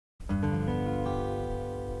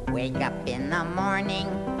Wake up in the morning,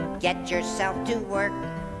 get yourself to work.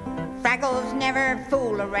 Fraggles never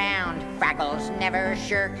fool around, Fraggles never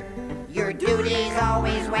shirk. Your duty's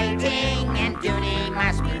always waiting, and duty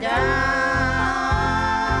must be done.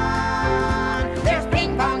 There's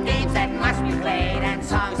ping pong games that must be played, and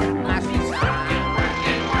songs that must be sung.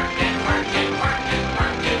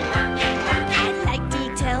 I'd like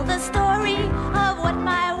to tell the story of what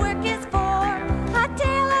my work is for. A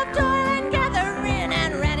tale of toil and gathering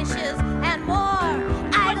and radishes and more.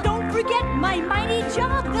 But don't forget my mighty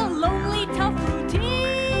job, the lonely, tough routine.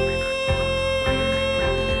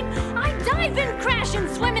 I dive and crash and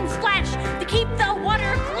swim and splash to keep the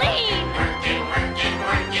water clean. Working, working,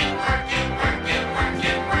 working, working, working,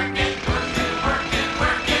 working, working, working, working,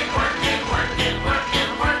 working, working, working,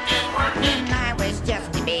 working, working. When I was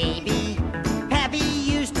just a baby, Pappy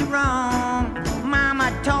used to roam.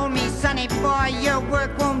 Mama told me, sonny boy, your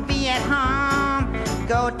work won't be at home.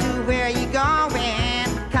 Go to where you're going,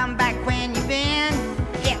 come back when you've been.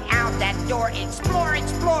 Get out that door, explore,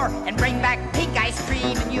 explore, and bring back pink ice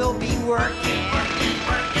cream, and you'll be working.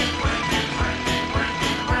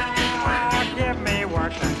 Give me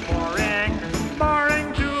work that's boring,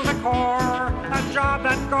 boring to the core. A job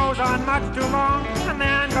that goes on much too long and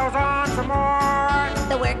then goes on some more.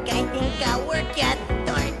 The work I think I'll work at,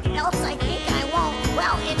 or else I think I won't.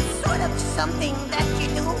 Well, it's sort of something that you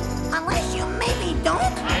do, unless you maybe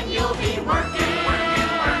don't. And you'll be working.